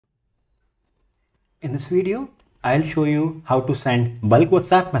In this video, I'll show you how to send bulk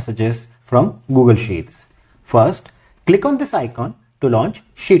WhatsApp messages from Google Sheets. First, click on this icon to launch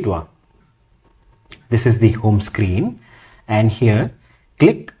SheetWA. This is the home screen, and here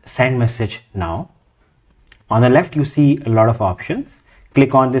click Send Message Now. On the left, you see a lot of options.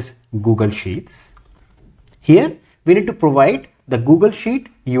 Click on this Google Sheets. Here, we need to provide the Google Sheet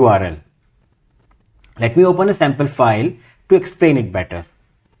URL. Let me open a sample file to explain it better.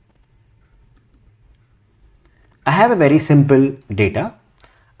 I have a very simple data.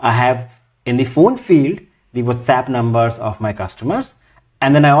 I have in the phone field the WhatsApp numbers of my customers,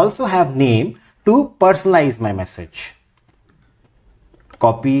 and then I also have name to personalize my message.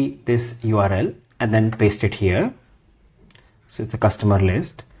 Copy this URL and then paste it here. So it's a customer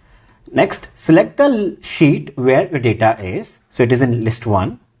list. Next, select the sheet where your data is. So it is in list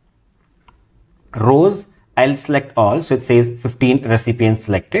 1. Rows, I'll select all. So it says 15 recipients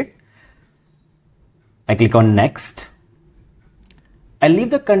selected. I click on next. I'll leave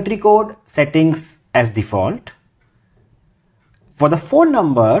the country code settings as default. For the phone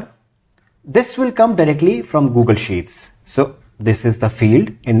number, this will come directly from Google Sheets. So this is the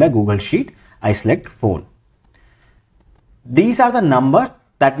field in the Google Sheet. I select phone. These are the numbers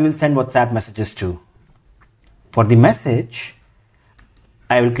that we will send WhatsApp messages to. For the message,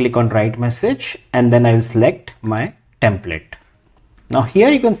 I will click on write message and then I will select my template. Now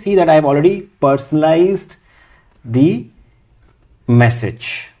here you can see that I have already personalized the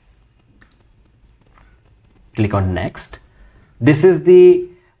message. Click on next. This is the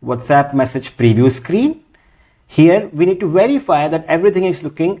WhatsApp message preview screen. Here we need to verify that everything is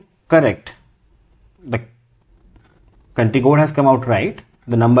looking correct. The country code has come out right.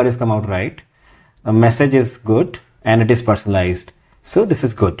 The number has come out right. The message is good and it is personalized. So this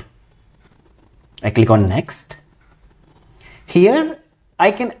is good. I click on next. Here I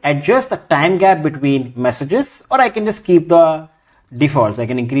can adjust the time gap between messages, or I can just keep the defaults. I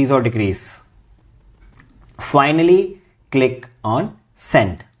can increase or decrease. Finally, click on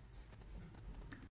send.